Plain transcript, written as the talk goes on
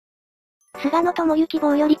菅野智之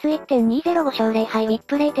防御率1.20 5勝0敗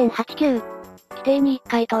WHIP0.89。規定に1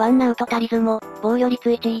回とワンアウト足りずも、防御率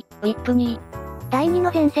1位、WHIP2位。第2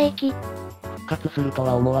の全盛期。復活すると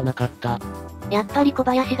は思わなかった。やっぱり小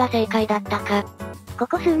林が正解だったか。こ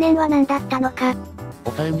こ数年は何だったのか。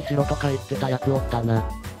抑えにしろとか言ってたやつおったな。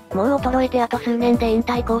もう衰えてあと数年で引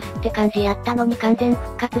退コースって感じやったのに完全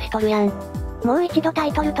復活しとるやん。もう一度タ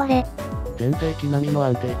イトル取れ。全盛期並みの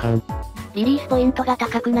安定感。リリースポイントが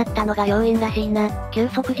高くなったのが要因らしいな。球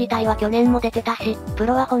速自体は去年も出てたし、プ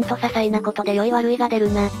ロはほんと些細なことで良い悪いが出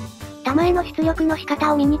るな。球への出力の仕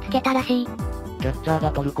方を身につけたらしい。キャッチャー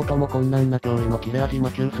が取ることも困難な驚異の切れ味魔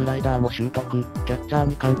球スライダーも習得。キャッチャー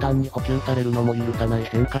に簡単に捕球されるのも許さない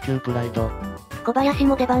変化球プライド。小林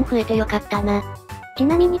も出番増えてよかったな。ち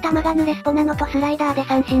なみに球が濡れスポなのとスライダーで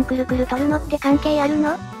三振くるくる取るのって関係ある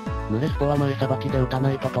の？濡れスポは前さばきで打た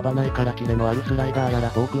ないと飛ばないからキレのあるスライダーやら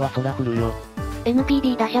フォークは空振るよ。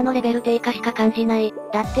NPB 打者のレベル低下しか感じない。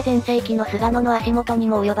だって全盛期の菅野の足元に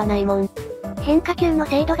も及ばないもん。変化球の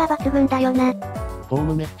精度が抜群だよな。フォー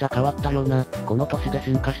ムめっちゃ変わったよな。この年で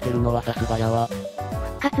進化してるのはさすがやわ。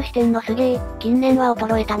復活してんのすげえ。近年は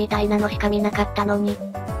衰えたみたいなのしか見なかったのに。